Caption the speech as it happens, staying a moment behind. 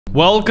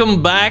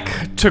Welcome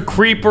back to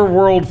Creeper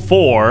World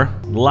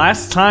 4.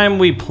 Last time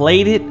we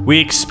played it, we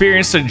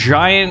experienced a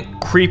giant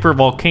creeper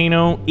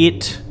volcano.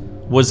 It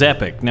was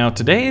epic. Now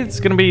today it's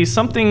gonna be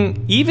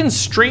something even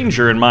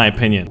stranger in my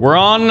opinion. We're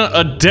on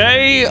a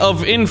day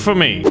of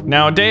infamy.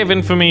 Now a day of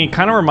infamy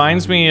kind of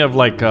reminds me of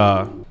like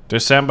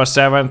December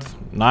 7th,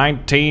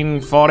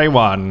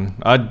 1941.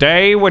 A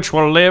day which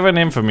will live in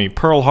infamy.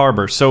 Pearl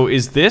Harbor. So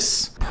is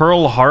this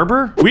Pearl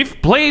Harbor? We've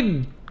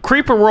played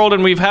Creeper World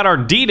and we've had our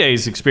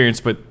D-Days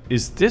experience, but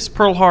is this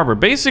Pearl Harbor?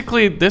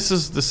 Basically, this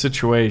is the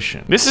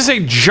situation. This is a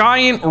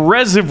giant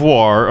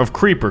reservoir of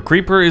creeper.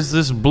 Creeper is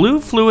this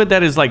blue fluid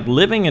that is like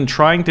living and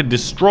trying to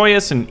destroy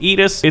us and eat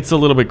us. It's a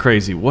little bit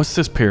crazy. What's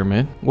this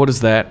pyramid? What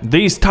is that?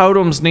 These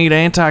totems need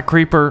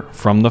anti-creeper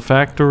from the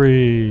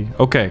factory.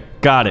 Okay,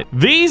 got it.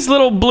 These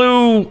little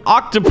blue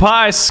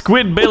octopi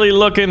squidbilly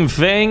looking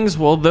things,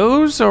 well,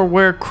 those are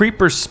where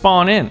creepers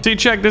spawn in. See,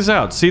 check this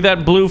out. See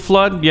that blue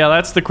flood? Yeah,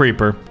 that's the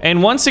creeper.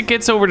 And once it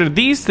gets over to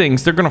these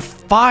things, they're gonna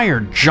fire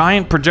giant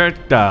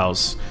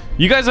projectiles.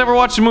 You guys ever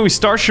watch the movie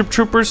Starship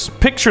Troopers?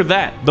 Picture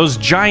that. Those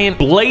giant,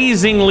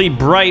 blazingly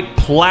bright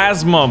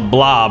plasma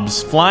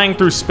blobs flying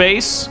through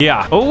space.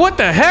 Yeah. Oh, what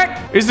the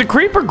heck? Is the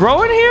creeper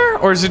growing here?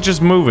 Or is it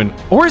just moving?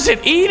 Or is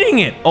it eating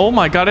it? Oh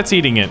my god, it's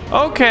eating it.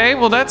 Okay,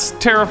 well that's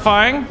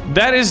terrifying.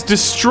 That is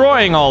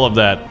destroying all of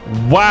that.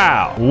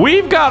 Wow.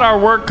 We've got our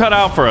work cut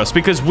out for us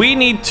because we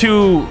need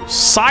to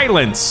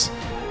silence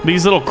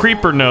these little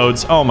creeper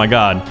nodes. Oh my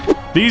god.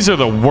 These are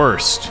the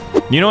worst.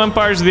 You know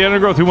Empires of the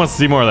Undergrowth? Who wants to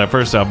see more of that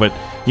first out? But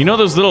you know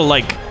those little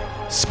like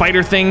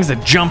spider things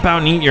that jump out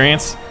and eat your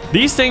ants?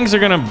 These things are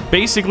gonna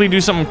basically do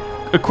something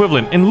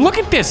equivalent. And look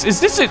at this. Is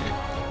this it?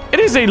 It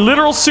is a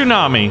literal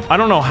tsunami. I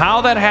don't know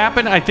how that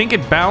happened. I think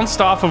it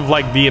bounced off of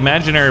like the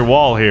imaginary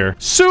wall here.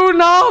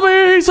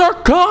 Tsunamis are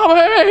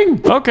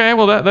coming! Okay,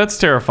 well that's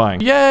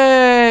terrifying.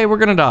 Yay, we're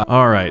gonna die.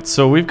 All right,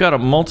 so we've got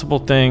multiple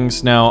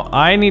things. Now,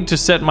 I need to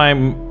set my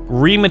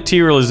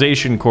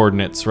rematerialization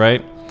coordinates,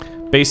 right?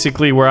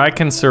 Basically, where I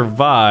can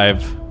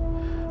survive.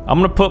 I'm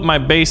gonna put my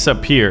base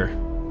up here.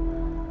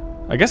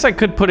 I guess I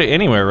could put it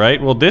anywhere,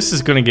 right? Well, this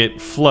is gonna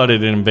get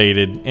flooded and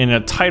invaded in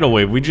a tidal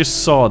wave. We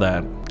just saw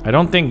that. I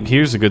don't think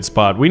here's a good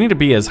spot. We need to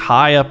be as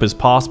high up as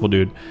possible,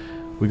 dude.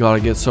 We gotta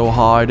get so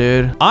high,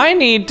 dude. I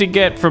need to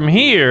get from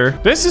here.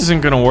 This isn't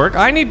gonna work.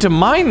 I need to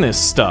mine this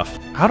stuff.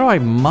 How do I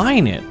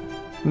mine it?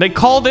 They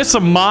call this a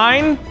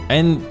mine?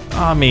 And,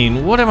 I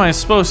mean, what am I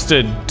supposed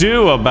to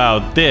do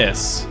about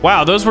this?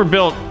 Wow, those were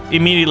built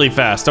immediately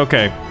fast.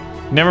 Okay.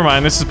 Never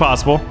mind, this is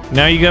possible.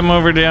 Now you come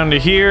over down to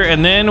here,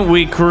 and then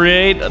we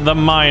create the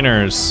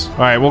miners.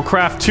 All right, we'll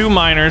craft 2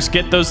 miners,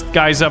 get those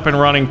guys up and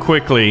running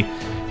quickly.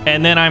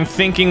 And then I'm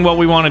thinking what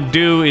we want to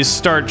do is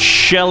start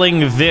shelling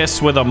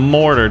this with a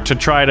mortar to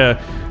try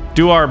to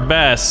do our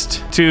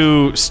best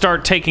to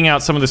start taking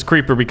out some of this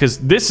creeper because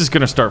this is going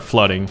to start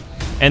flooding.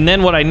 And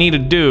then what I need to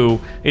do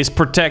is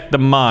protect the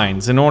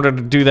mines. In order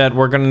to do that,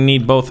 we're going to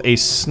need both a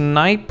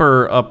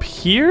sniper up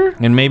here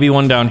and maybe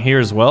one down here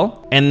as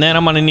well. And then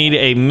I'm going to need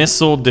a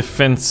missile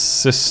defense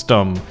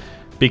system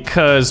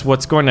because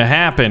what's going to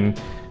happen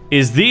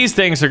is these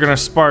things are going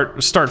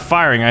to start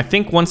firing. I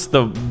think once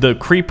the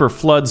creeper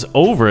floods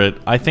over it,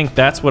 I think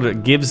that's what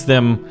it gives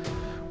them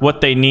what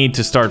they need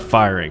to start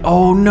firing.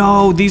 Oh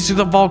no, these are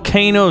the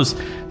volcanoes.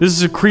 This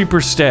is a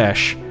creeper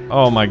stash.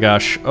 Oh my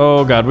gosh.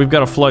 Oh god, we've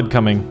got a flood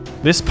coming.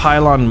 This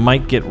pylon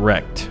might get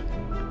wrecked.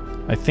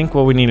 I think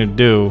what we need to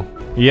do...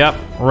 Yep,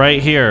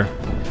 right here.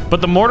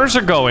 But the mortars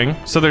are going,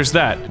 so there's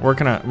that.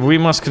 We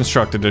must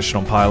construct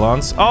additional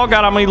pylons. Oh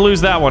god, I'm gonna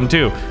lose that one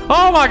too.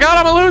 Oh my god,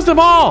 I'm gonna lose them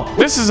all!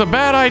 This is a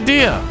bad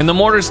idea. And the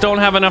mortars don't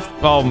have enough...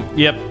 Oh,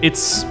 yep,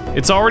 it's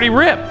already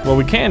ripped. What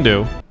we can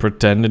do,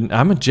 pretend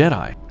I'm a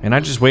Jedi. And I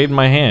just waved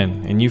my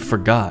hand, and you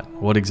forgot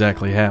what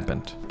exactly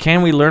happened.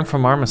 Can we learn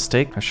from our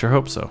mistake? I sure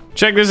hope so.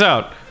 Check this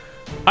out.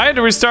 I had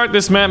to restart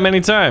this map many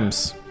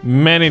times.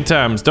 Many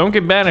times. Don't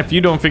get mad if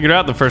you don't figure it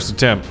out the first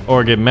attempt,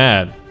 or get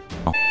mad.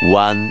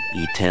 One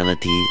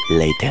eternity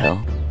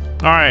later.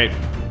 Alright,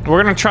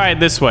 we're gonna try it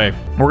this way.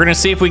 We're gonna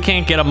see if we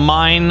can't get a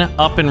mine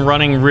up and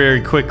running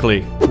very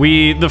quickly.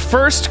 The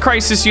first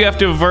crisis you have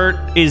to avert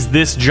is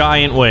this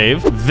giant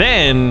wave.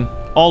 Then,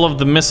 all of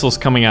the missiles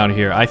coming out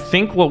here. I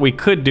think what we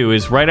could do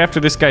is right after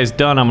this guy's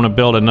done, I'm gonna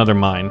build another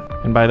mine.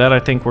 And by that, I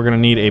think we're gonna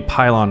need a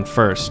pylon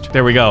first.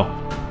 There we go.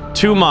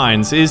 2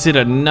 mines. Is it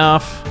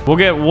enough? We'll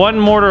get 1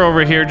 mortar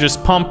over here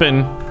just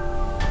pumping.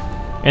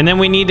 And then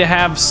we need to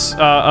have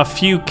a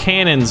few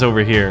cannons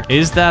over here.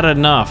 Is that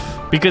enough?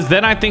 Because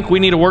then I think we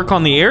need to work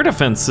on the air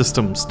defense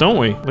systems, don't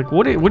we? Like,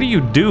 what do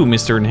you do,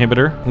 Mr.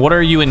 Inhibitor? What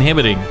are you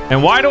inhibiting?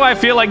 And why do I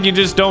feel like you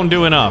just don't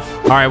do enough?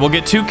 All right, we'll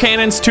get 2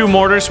 cannons, 2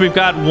 mortars. We've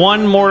got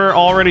 1 mortar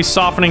already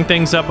softening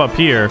things up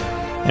here.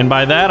 And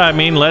by that, I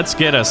mean let's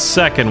get a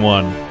second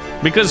one.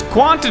 Because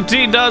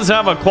quantity does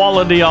have a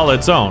quality all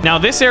its own. Now,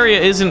 this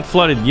area isn't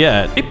flooded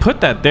yet. They put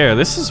that there.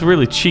 This is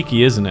really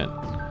cheeky, isn't it?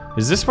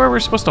 Is this where we're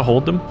supposed to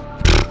hold them?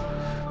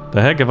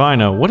 The heck if I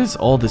know. What is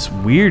all this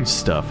weird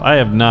stuff? I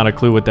have not a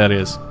clue what that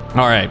is.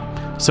 All right.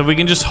 So we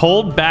can just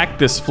hold back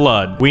this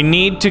flood. We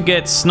need to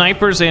get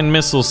snipers and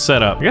missiles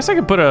set up. I guess I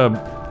could put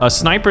a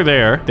sniper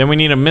there. Then we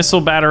need a missile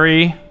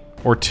battery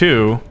or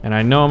 2. And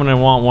I know I'm gonna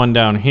want one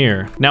down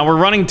here. Now we're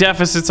running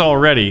deficits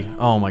already.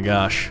 Oh my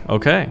gosh.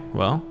 Okay,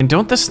 well. And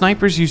don't the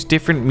snipers use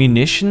different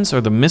munitions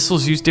or the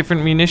missiles use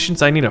different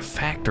munitions? I need a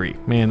factory.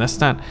 Man, that's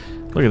not...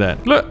 Look at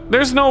that. Look,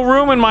 there's no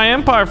room in my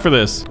empire for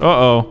this.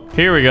 Uh-oh.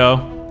 Here we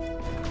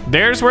go.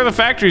 There's where the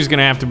factory's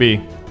gonna have to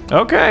be.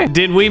 Okay.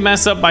 Did we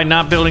mess up by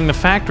not building the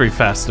factory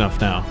fast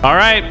enough now? All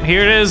right, here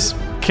it is.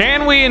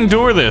 Can we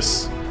endure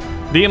this?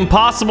 The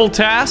impossible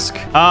task?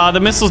 The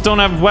missiles don't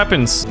have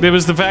weapons. It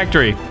was the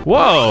factory.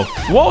 Whoa.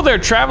 Whoa there,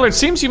 traveler. It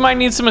seems you might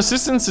need some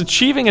assistance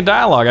achieving a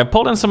dialogue. I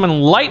pulled in some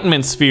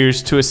enlightenment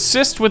spheres to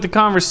assist with the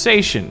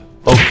conversation.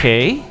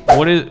 Okay.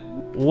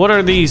 What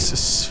are these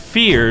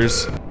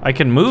spheres? I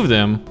can move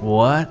them.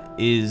 What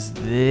is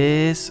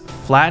this?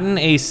 Flatten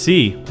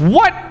AC.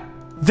 What?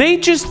 They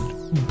just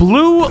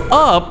blew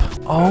up.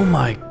 Oh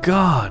my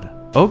god.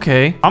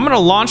 Okay. I'm gonna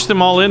launch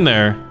them all in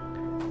there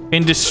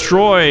and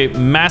destroy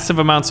massive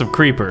amounts of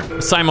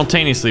creeper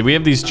simultaneously. We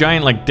have these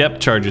giant like depth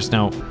charges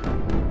now.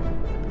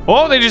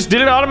 Oh, they just did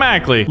it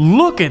automatically.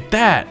 Look at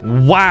that.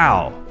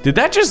 Wow. Did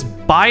that just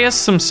buy us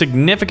some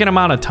significant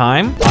amount of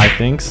time? I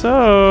think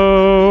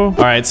so.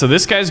 All right, so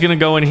this guy's gonna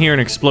go in here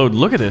and explode.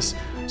 Look at this.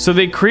 So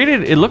they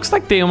created, it looks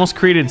like they almost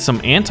created some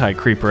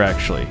anti-creeper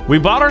actually. We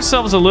bought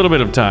ourselves a little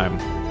bit of time.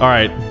 All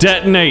right,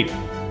 detonate.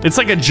 It's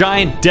like a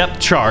giant depth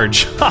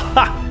charge.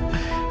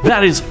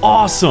 That is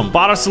awesome.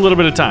 Bought us a little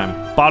bit of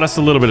time. Bought us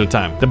a little bit of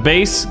time. The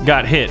base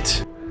got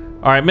hit.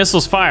 All right,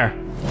 missiles fire.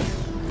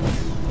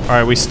 All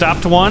right, we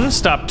stopped 1,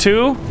 stopped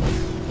 2.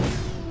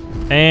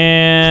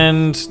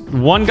 And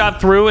 1 got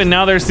through, and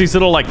now there's these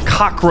little like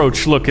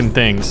cockroach looking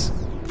things.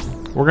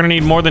 We're gonna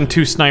need more than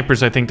 2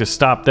 snipers, I think, to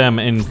stop them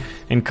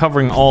in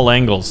covering all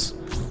angles.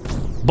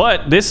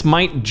 But this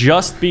might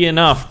just be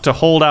enough to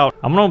hold out.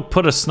 I'm gonna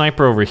put a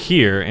sniper over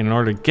here, and in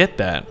order to get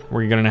that,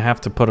 we're gonna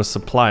have to put a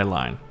supply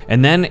line.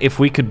 And then if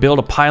we could build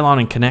a pylon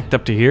and connect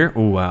up to here,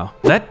 oh wow.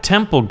 That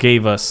temple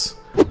gave us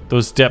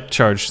those depth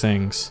charge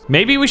things.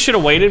 Maybe we should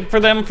have waited for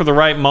them for the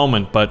right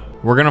moment, but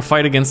we're gonna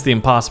fight against the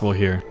impossible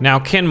here. Now,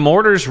 can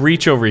mortars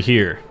reach over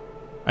here?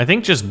 I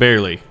think just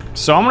barely.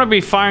 So I'm gonna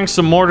be firing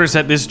some mortars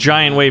at this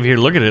giant wave here.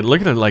 Look at it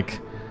like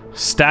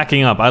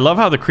stacking up. I love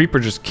how the creeper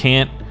just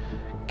can't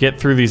get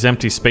through these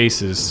empty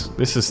spaces.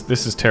 This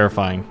is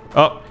terrifying.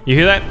 Oh, you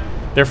hear that?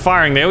 They're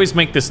firing. They always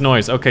make this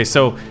noise. Okay,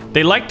 so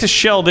they like to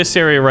shell this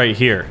area right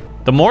here.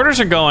 The mortars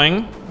are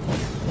going.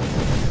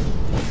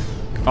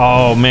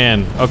 Oh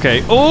man,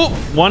 okay. Oh,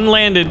 1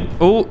 landed.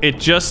 Oh, it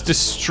just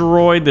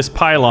destroyed this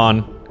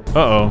pylon.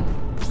 Uh-oh.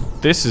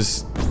 This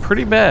is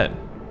pretty bad.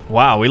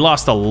 Wow, we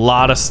lost a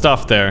lot of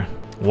stuff there.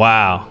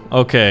 Wow,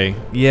 okay.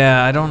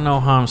 Yeah, I don't know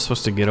how I'm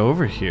supposed to get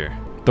over here.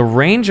 The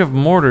range of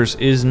mortars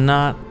is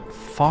not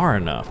far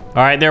enough.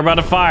 All right, they're about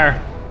to fire.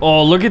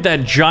 Oh, look at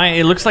that giant,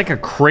 it looks like a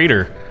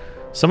crater.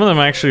 Some of them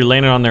actually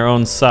landed on their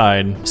own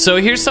side. So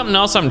here's something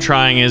else I'm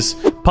trying is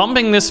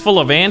pumping this full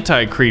of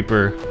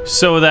anti-creeper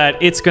so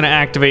that it's gonna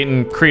activate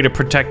and create a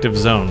protective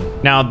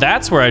zone. Now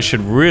that's where I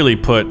should really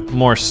put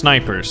more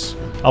snipers.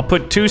 I'll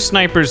put 2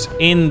 snipers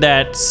in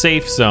that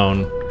safe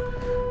zone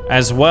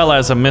as well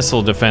as a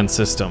missile defense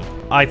system.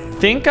 I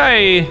think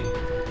I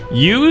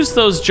used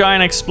those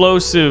giant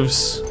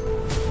explosives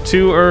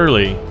too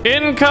early.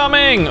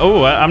 Incoming!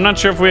 Oh, I'm not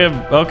sure if we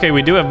have, okay,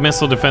 we do have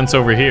missile defense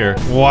over here.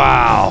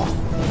 Wow.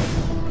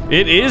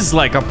 It is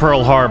like a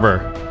Pearl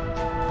Harbor.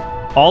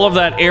 All of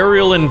that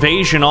aerial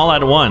invasion all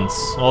at once,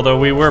 although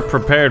we were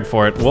prepared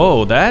for it.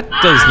 Whoa, that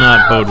does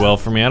not bode well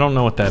for me. I don't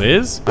know what that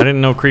is. I didn't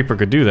know Creeper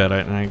could do that,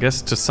 and I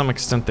guess to some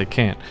extent they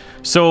can't.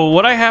 So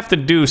what I have to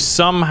do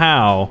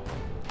somehow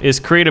is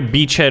create a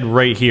beachhead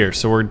right here.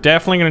 So we're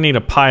definitely gonna need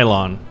a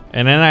pylon.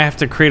 And then I have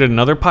to create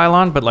another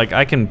pylon, but like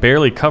I can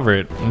barely cover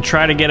it. And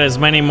try to get as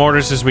many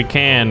mortars as we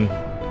can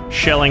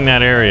shelling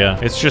that area.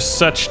 It's just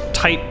such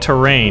tight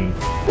terrain.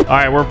 All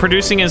right, we're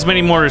producing as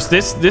many mortars.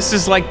 This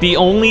is like the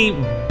only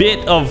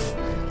bit of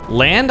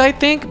land, I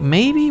think?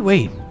 Maybe,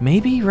 wait,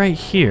 maybe right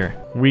here.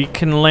 We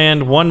can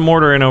land 1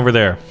 mortar in over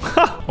there.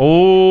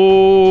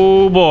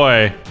 Oh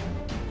boy.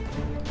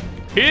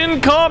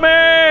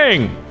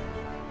 Incoming!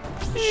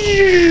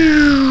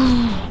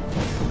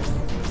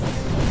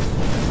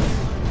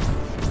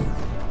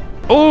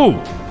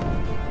 Oh!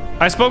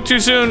 I spoke too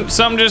soon.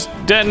 Something just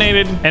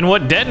detonated. And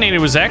what detonated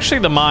was actually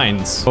the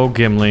mines. Oh,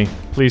 Gimli.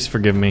 Please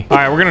forgive me. All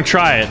right, we're gonna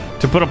try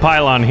it to put a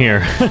pylon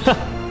here.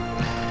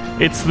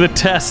 It's the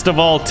test of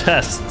all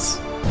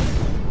tests.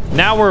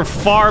 Now we're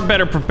far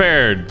better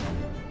prepared.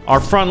 Our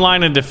front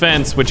line of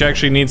defense, which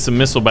actually needs some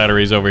missile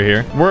batteries over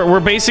here. We're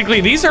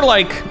basically, these are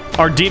like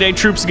our D-Day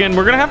troops again.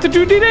 We're gonna have to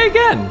do D-Day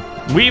again.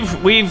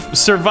 We've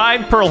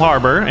survived Pearl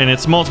Harbor, and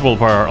it's multiple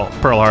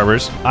Pearl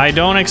Harbors. I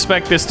don't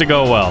expect this to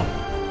go well.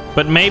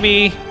 But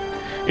maybe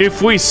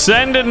if we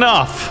send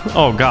enough.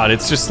 Oh God,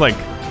 it's just like,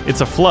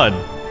 it's a flood.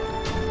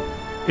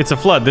 It's a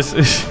flood. This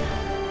is,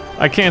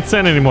 I can't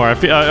send anymore.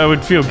 I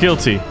would feel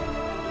guilty.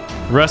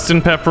 Rest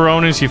in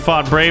pepperonis, you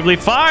fought bravely.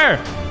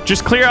 Fire!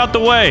 Just clear out the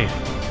way.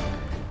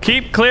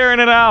 Keep clearing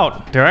it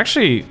out. They're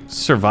actually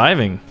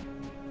surviving.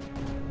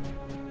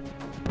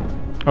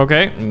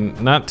 Okay,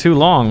 not too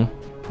long.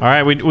 All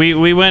right,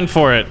 we went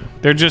for it.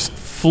 They're just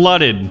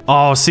flooded.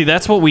 Oh, see,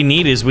 that's what we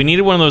need is we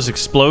needed one of those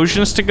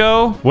explosions to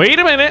go. Wait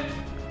a minute.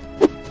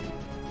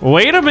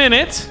 Wait a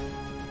minute.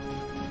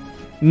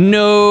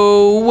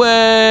 No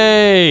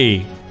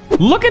way.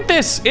 Look at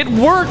this. It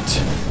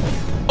worked.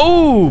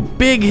 Oh,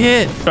 big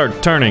hit.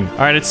 Start turning. All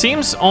right, it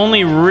seems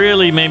only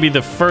really maybe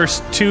the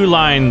first 2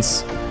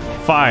 lines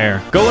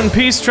fire. Go in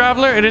peace,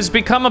 traveler. It has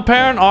become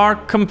apparent our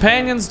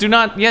companions do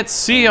not yet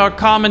see our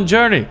common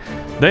journey.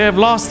 They have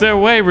lost their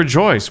way.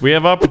 Rejoice. We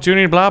have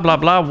opportunity, blah, blah,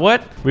 blah.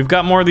 What? We've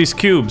got more of these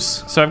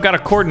cubes. So I've got to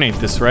coordinate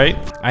this, right?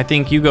 I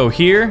think you go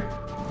here.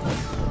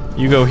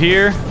 You go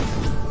here.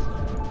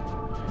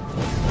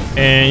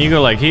 And you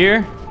go like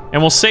here.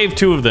 And we'll save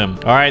 2 of them.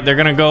 All right, they're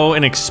gonna go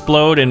and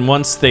explode. And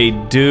once they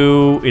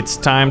do, it's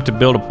time to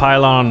build a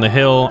pylon on the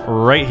hill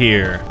right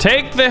here.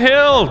 Take the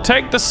hill,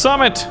 take the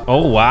summit.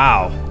 Oh,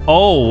 wow.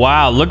 Oh,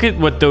 wow. Look at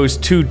what those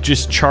 2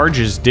 just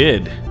charges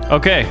did.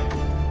 Okay,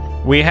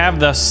 we have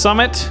the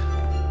summit.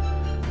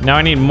 Now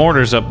I need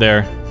mortars up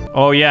there.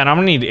 Oh yeah, and I'm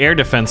gonna need air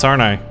defense,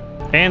 aren't I?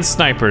 And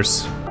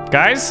snipers.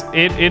 Guys,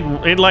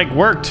 it like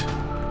worked.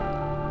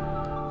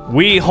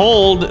 We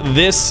hold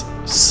this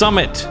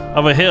summit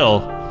of a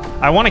hill.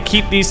 I want to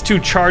keep these 2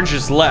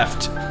 charges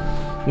left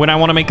when I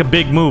want to make a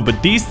big move,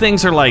 but these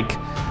things are like,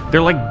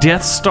 they're like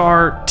Death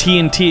Star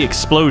TNT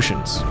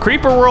explosions.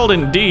 Creeper world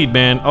indeed,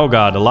 man. Oh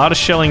god, a lot of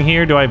shelling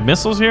here. Do I have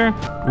missiles here?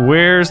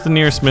 Where's the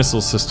nearest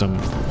missile system?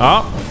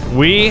 Oh,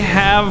 we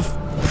have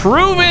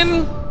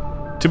proven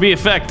to be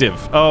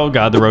effective. Oh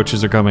god, the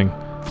roaches are coming.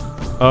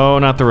 Oh,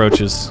 not the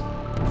roaches.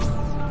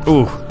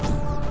 Ooh.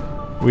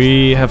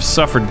 We have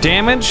suffered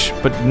damage,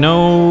 but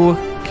no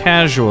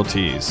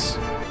casualties.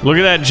 Look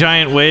at that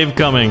giant wave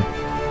coming.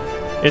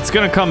 It's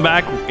gonna come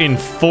back in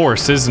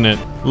force, isn't it?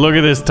 Look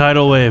at this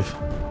tidal wave.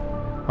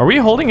 Are we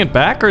holding it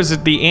back, or is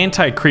it the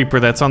anti-creeper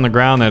that's on the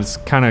ground that's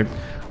kind of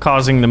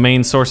causing the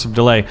main source of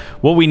delay?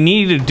 What we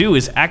need to do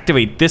is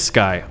activate this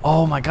guy.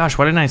 Oh my gosh,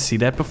 why didn't I see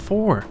that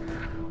before?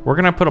 We're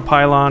gonna put a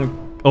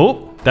pylon.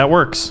 Oh, that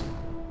works.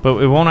 But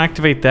it won't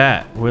activate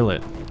that, will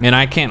it? And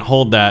I can't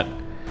hold that.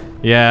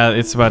 Yeah,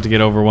 it's about to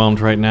get overwhelmed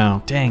right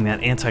now. Dang,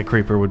 that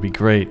anti-creeper would be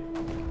great.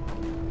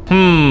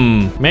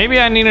 Maybe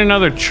I need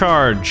another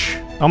charge.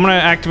 I'm gonna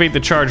activate the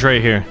charge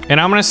right here. And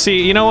I'm gonna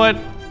see, you know what?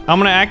 I'm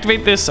gonna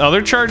activate this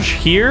other charge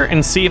here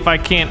and see if I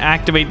can't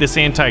activate this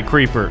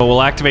anti-creeper. But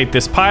we'll activate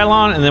this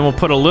pylon and then we'll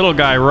put a little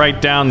guy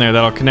right down there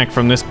that'll connect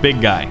from this big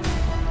guy.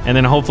 And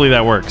then hopefully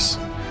that works.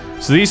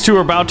 So these 2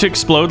 are about to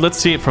explode. Let's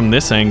see it from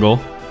this angle.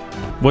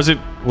 Was it,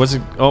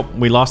 oh,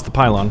 we lost the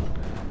pylon.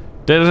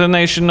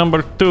 Detonation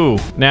number 2.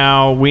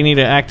 Now we need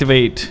to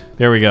activate,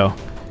 there we go.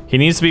 He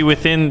needs to be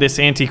within this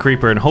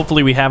anti-creeper, and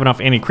hopefully we have enough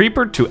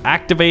anti-creeper to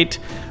activate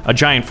a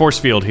giant force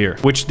field here,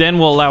 which then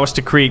will allow us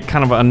to create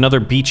kind of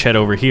another beachhead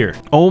over here.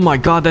 Oh my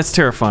god, that's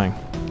terrifying.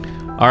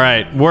 All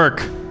right, work.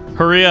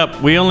 Hurry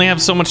up. We only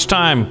have so much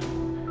time.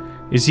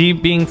 Is he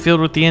being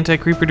filled with the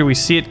anti-creeper? Do we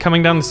see it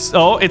coming down the...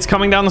 Oh, it's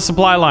coming down the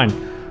supply line.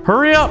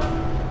 Hurry up.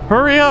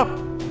 Hurry up.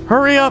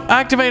 Hurry up.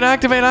 Activate,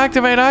 activate,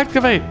 activate,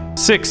 activate.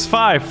 6,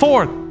 5,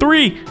 4,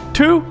 3,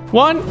 2,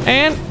 1,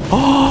 and...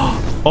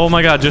 Oh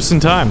my god, just in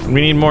time. We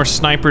need more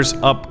snipers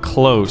up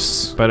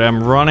close. But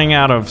I'm running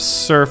out of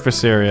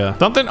surface area.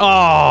 Something...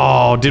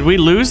 Oh, did we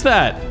lose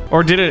that?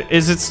 Or did it...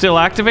 Is it still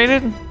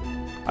activated?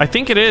 I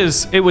think it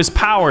is. It was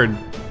powered.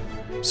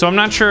 So I'm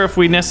not sure if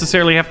we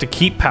necessarily have to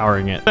keep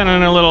powering it. And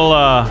in a little,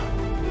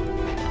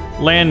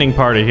 landing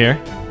party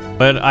here.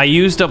 But I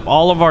used up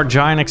all of our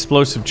giant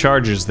explosive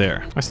charges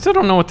there. I still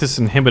don't know what this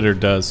inhibitor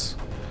does.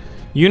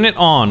 Unit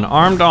on,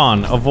 armed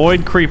on,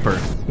 avoid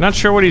creeper. Not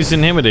sure what he's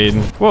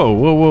inhibiting. Whoa,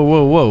 whoa, whoa,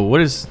 whoa, whoa.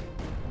 What is...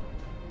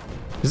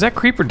 Is that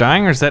creeper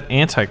dying or is that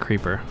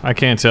anti-creeper? I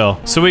can't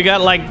tell. So we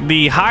got like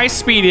the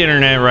high-speed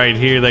internet right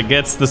here that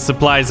gets the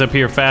supplies up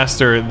here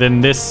faster than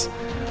this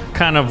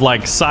kind of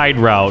like side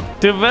route.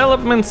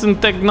 Developments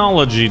in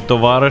technology,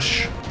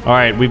 Tovarish. All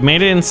right, we've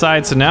made it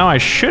inside, so now I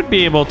should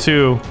be able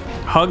to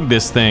hug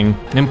this thing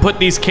and put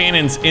these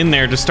cannons in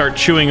there to start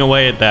chewing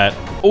away at that.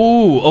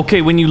 Ooh,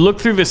 okay, when you look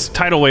through this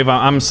tidal wave,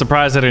 I'm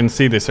surprised I didn't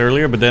see this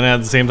earlier, but then at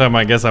the same time,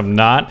 I guess I'm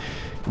not.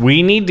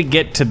 We need to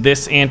get to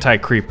this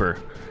anti-creeper.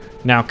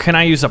 Now, can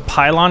I use a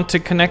pylon to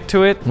connect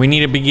to it? We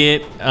need to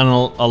get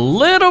a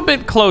little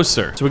bit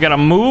closer. So we gotta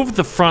move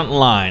the front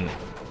line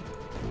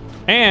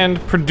and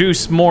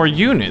produce more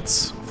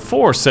units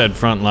for said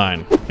front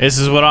line. This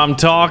is what I'm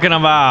talking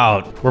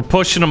about. We're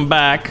pushing them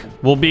back.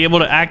 We'll be able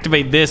to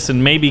activate this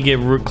and maybe get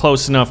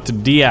close enough to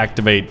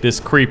deactivate this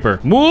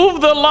creeper.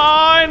 Move the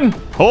line!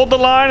 Hold the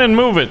line and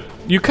move it.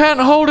 You can't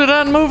hold it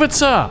and move it,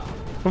 sir.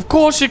 Of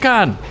course you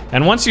can.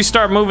 And once you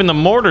start moving the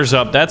mortars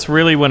up, that's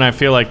really when I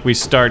feel like we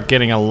start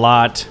getting a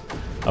lot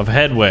of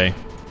headway.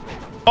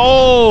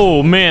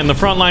 Oh, man, the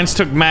front lines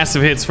took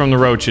massive hits from the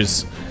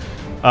roaches.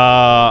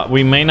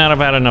 We may not have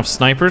had enough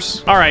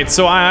snipers. All right,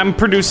 so I'm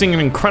producing an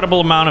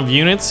incredible amount of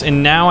units,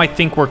 and now I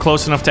think we're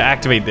close enough to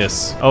activate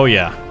this. Oh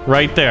yeah,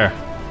 right there.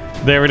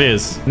 There it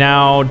is.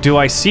 Now, do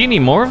I see any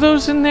more of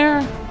those in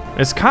there?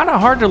 It's kind of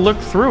hard to look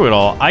through it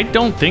all. I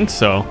don't think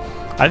so.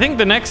 I think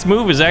the next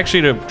move is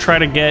actually to try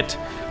to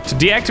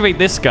deactivate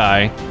this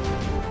guy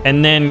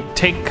and then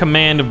take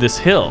command of this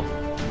hill.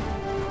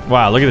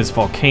 Wow, look at this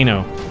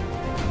volcano.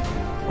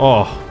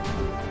 Oh.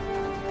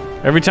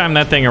 Every time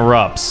that thing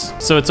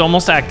erupts. So it's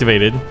almost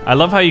activated. I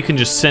love how you can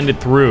just send it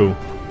through.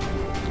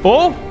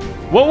 Oh!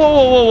 Whoa, whoa,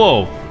 whoa,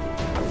 whoa,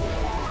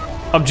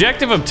 whoa.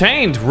 Objective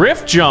obtained.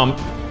 Rift jump.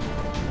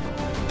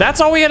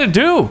 That's all we had to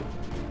do.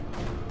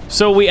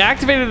 So we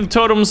activated the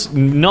totems,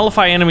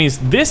 nullify enemies.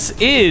 This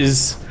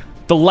is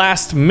the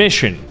last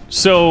mission.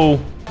 So,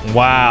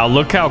 wow,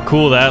 look how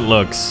cool that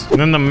looks. And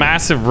then the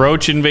massive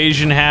roach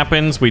invasion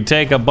happens. We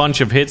take a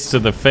bunch of hits to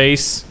the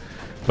face.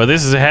 But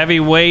this is a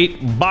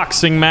heavyweight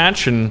boxing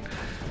match, and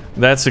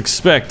that's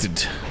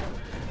expected.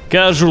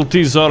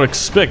 Casualties are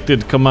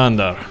expected,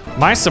 Commander.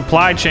 My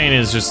supply chain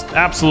is just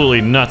absolutely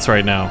nuts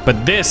right now.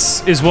 But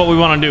this is what we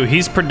want to do.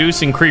 He's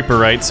producing creeper,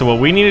 right? So what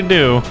we need to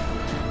do,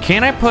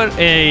 can I put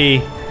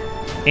a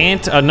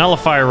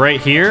nullifier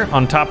right here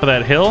on top of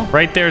that hill?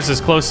 Right there is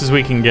as close as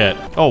we can get.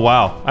 Oh,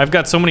 wow. I've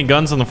got so many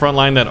guns on the front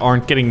line that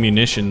aren't getting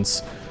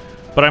munitions.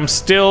 But I'm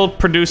still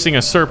producing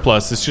a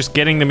surplus. It's just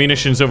getting the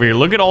munitions over here.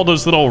 Look at all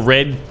those little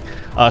red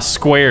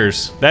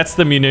squares. That's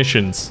the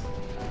munitions.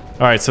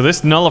 All right, so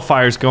this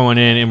nullifier's going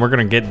in, and we're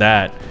gonna get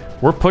that.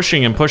 We're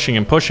pushing and pushing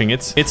and pushing.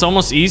 It's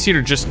almost easier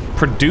to just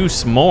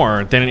produce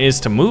more than it is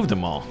to move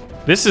them all.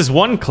 This is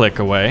one click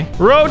away.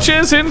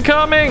 Roaches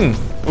incoming!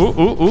 Ooh,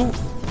 ooh, ooh.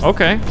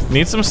 Okay,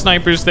 need some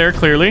snipers there,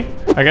 clearly.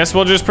 I guess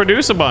we'll just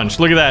produce a bunch.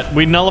 Look at that.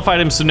 We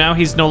nullified him, so now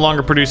he's no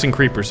longer producing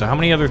creepers. So how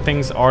many other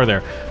things are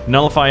there?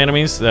 Nullify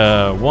enemies.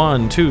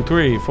 1, 2,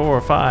 3,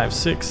 4, 5,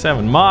 6,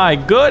 7. My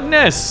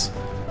goodness!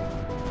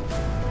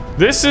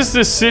 This is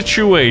the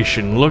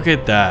situation. Look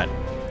at that.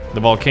 The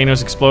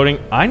volcano's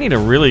exploding. I need to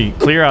really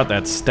clear out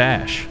that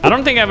stash. I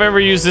don't think I've ever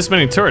used this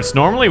many turrets.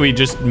 Normally, we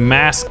just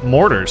mask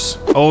mortars.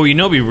 Oh, you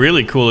know what'd be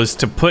really cool is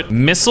to put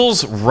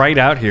missiles right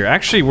out here.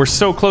 Actually, we're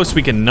so close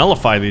we can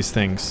nullify these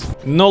things.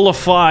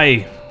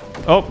 Nullify.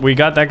 Oh, we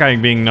got that guy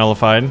being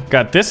nullified.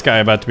 Got this guy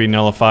about to be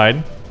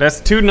nullified. That's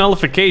 2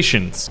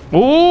 nullifications.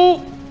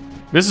 Ooh!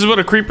 This is what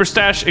a creeper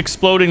stash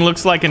exploding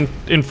looks like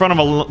in front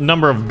of a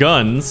number of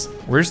guns.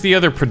 Where's the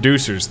other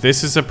producers?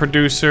 This is a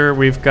producer.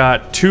 We've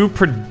got 2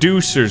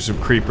 producers of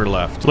creeper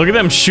left. Look at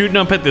them shooting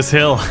up at this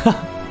hill.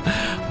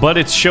 But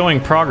it's showing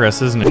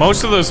progress, isn't it?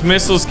 Most of those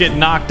missiles get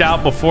knocked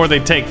out before they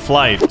take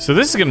flight. So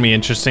this is gonna be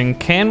interesting.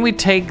 Can we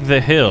take the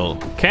hill?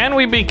 Can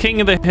we be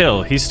king of the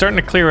hill? He's starting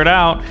to clear it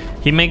out.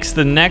 He makes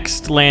the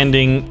next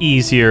landing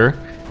easier.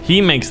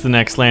 He makes the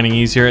next landing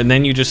easier, and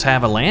then you just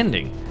have a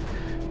landing.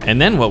 And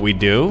then what we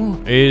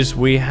do is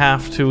we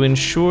have to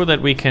ensure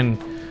that we can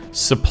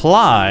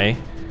supply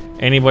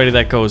anybody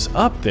that goes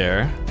up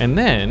there, and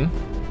then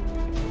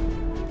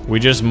we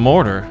just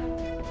mortar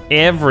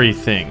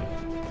everything.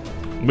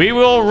 We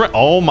will,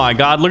 oh my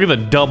god, look at the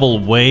double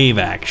wave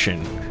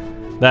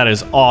action. That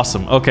is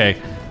awesome. Okay,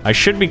 I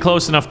should be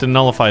close enough to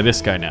nullify this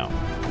guy now.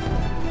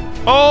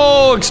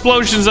 Oh,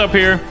 explosions up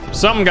here.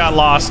 Something got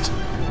lost.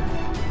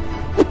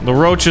 The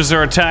roaches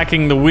are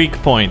attacking the weak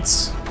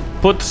points.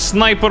 Put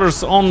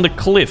snipers on the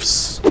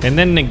cliffs and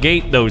then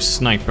negate those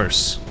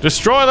snipers.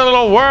 Destroy the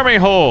little wormy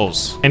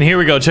holes. And here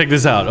we go, check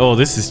this out. Oh,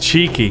 this is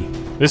cheeky.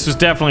 This was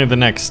definitely the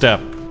next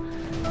step.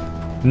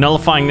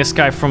 Nullifying this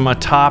guy from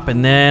atop,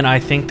 and then I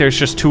think there's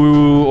just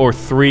 2 or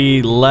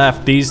 3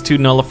 left. These 2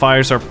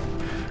 nullifiers are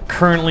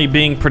currently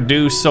being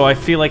produced, so I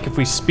feel like if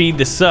we speed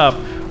this up,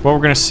 what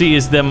we're gonna see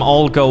is them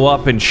all go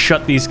up and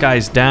shut these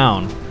guys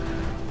down,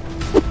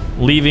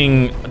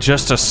 leaving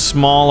just a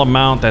small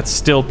amount that's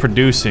still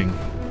producing.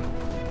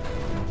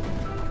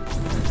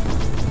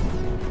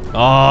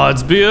 Oh,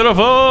 it's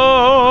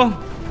beautiful!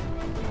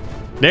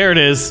 There it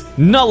is,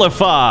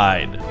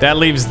 nullified. That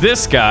leaves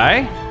this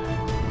guy.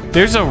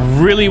 There's a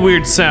really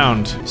weird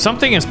sound.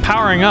 Something is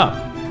powering up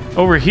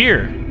over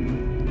here.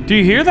 Do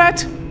you hear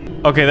that?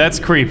 Okay, that's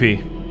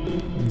creepy.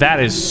 That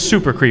is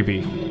super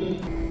creepy.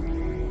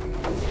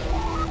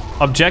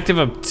 Objective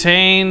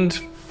obtained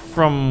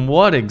from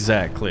what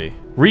exactly?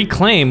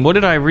 Reclaim, what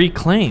did I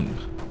reclaim?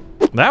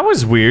 That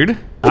was weird.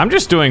 I'm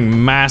just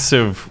doing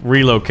massive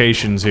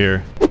relocations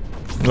here.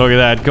 Look at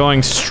that,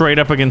 going straight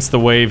up against the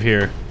wave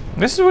here.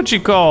 This is what you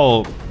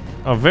call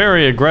a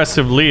very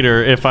aggressive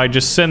leader if I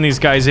just send these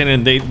guys in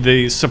and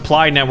the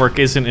supply network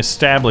isn't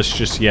established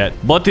just yet.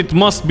 But it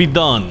must be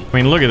done. I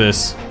mean, look at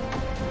this.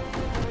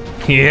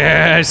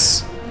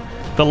 Yes!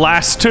 The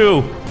last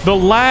 2. The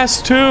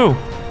last 2!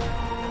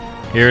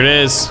 Here it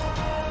is.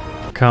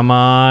 Come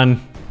on.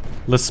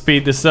 Let's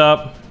speed this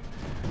up.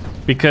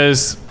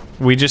 Because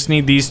we just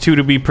need these 2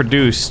 to be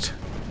produced.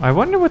 I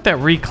wonder what that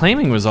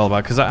reclaiming was all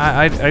about, because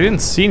I didn't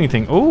see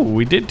anything. Oh,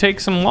 we did take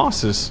some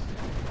losses.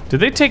 Did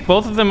they take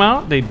both of them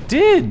out? They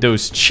did,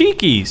 those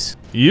cheekies.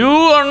 You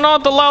are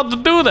not allowed to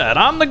do that.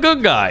 I'm the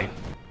good guy.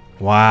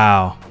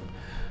 Wow.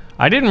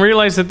 I didn't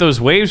realize that those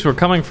waves were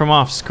coming from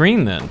off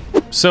screen then.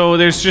 So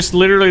there's just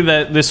literally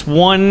this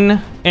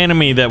one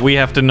enemy that we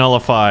have to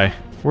nullify.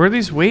 Where are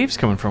these waves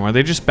coming from? Are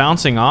they just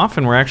bouncing off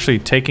and we're actually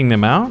taking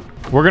them out?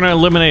 We're gonna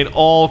eliminate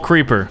all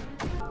creeper.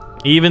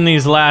 Even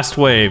these last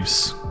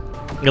waves.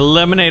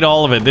 Eliminate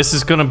all of it. This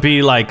is gonna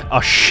be like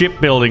a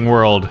shipbuilding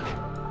world.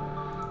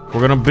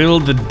 We're gonna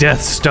build the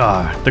Death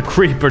Star. The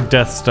creeper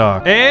Death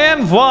Star.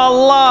 And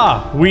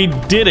voila! We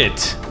did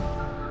it.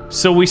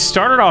 So we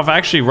started off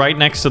actually right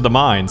next to the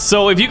mine.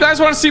 So if you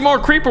guys want to see more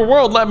Creeper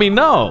World, let me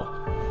know.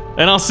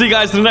 And I'll see you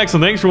guys in the next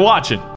one. Thanks for watching.